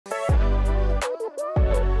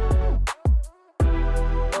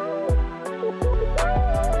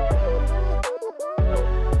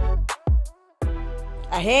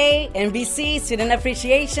Hey, NBC, Student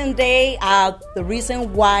Appreciation Day. The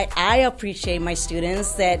reason why I appreciate my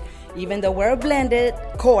students that even though we're a blended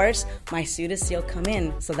course, my students still come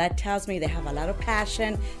in. So that tells me they have a lot of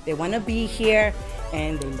passion, they want to be here,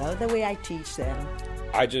 and they love the way I teach them.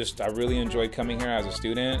 I really enjoyed coming here as a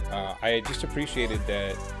student. I just appreciated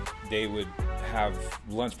that they would have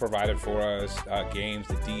lunch provided for us, games,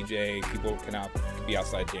 the DJ, people can be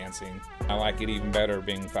outside dancing. I like it even better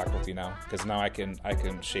being faculty now, because now I can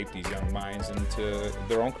shape these young minds into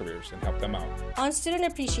their own careers and help them out. On Student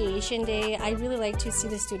Appreciation Day, I really like to see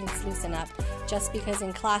the students loosen up, just because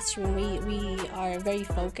in classroom we are very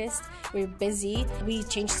focused, we're busy, we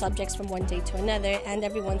change subjects from one day to another, and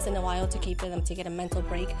every once in a while to keep them to get a mental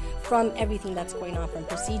break from everything that's going on, from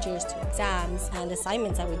procedures to exams and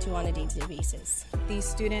assignments that we do on a day-to-day basis. These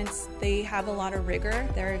students, they have a lot of rigor.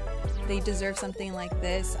 They deserve something like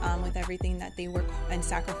this with everything that they work and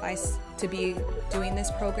sacrifice to be doing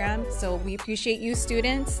this program. So we appreciate you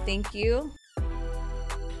students. Thank you.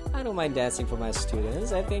 I don't mind dancing for my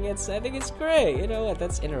students. I think it's great. You know what?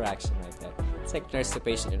 That's interaction right there. It's like nurse to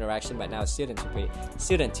patient interaction, but now student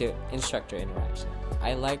to instructor interaction.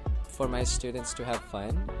 I like for my students to have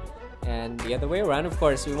fun. And the other way around, of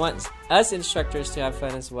course, we want us instructors to have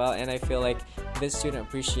fun as well. And I feel like this Student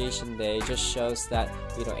Appreciation Day just shows that,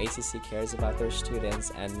 ACC cares about their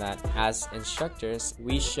students, and that as instructors,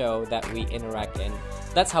 we show that we interact, and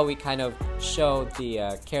that's how we kind of show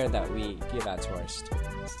the care that we give out to our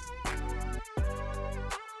students.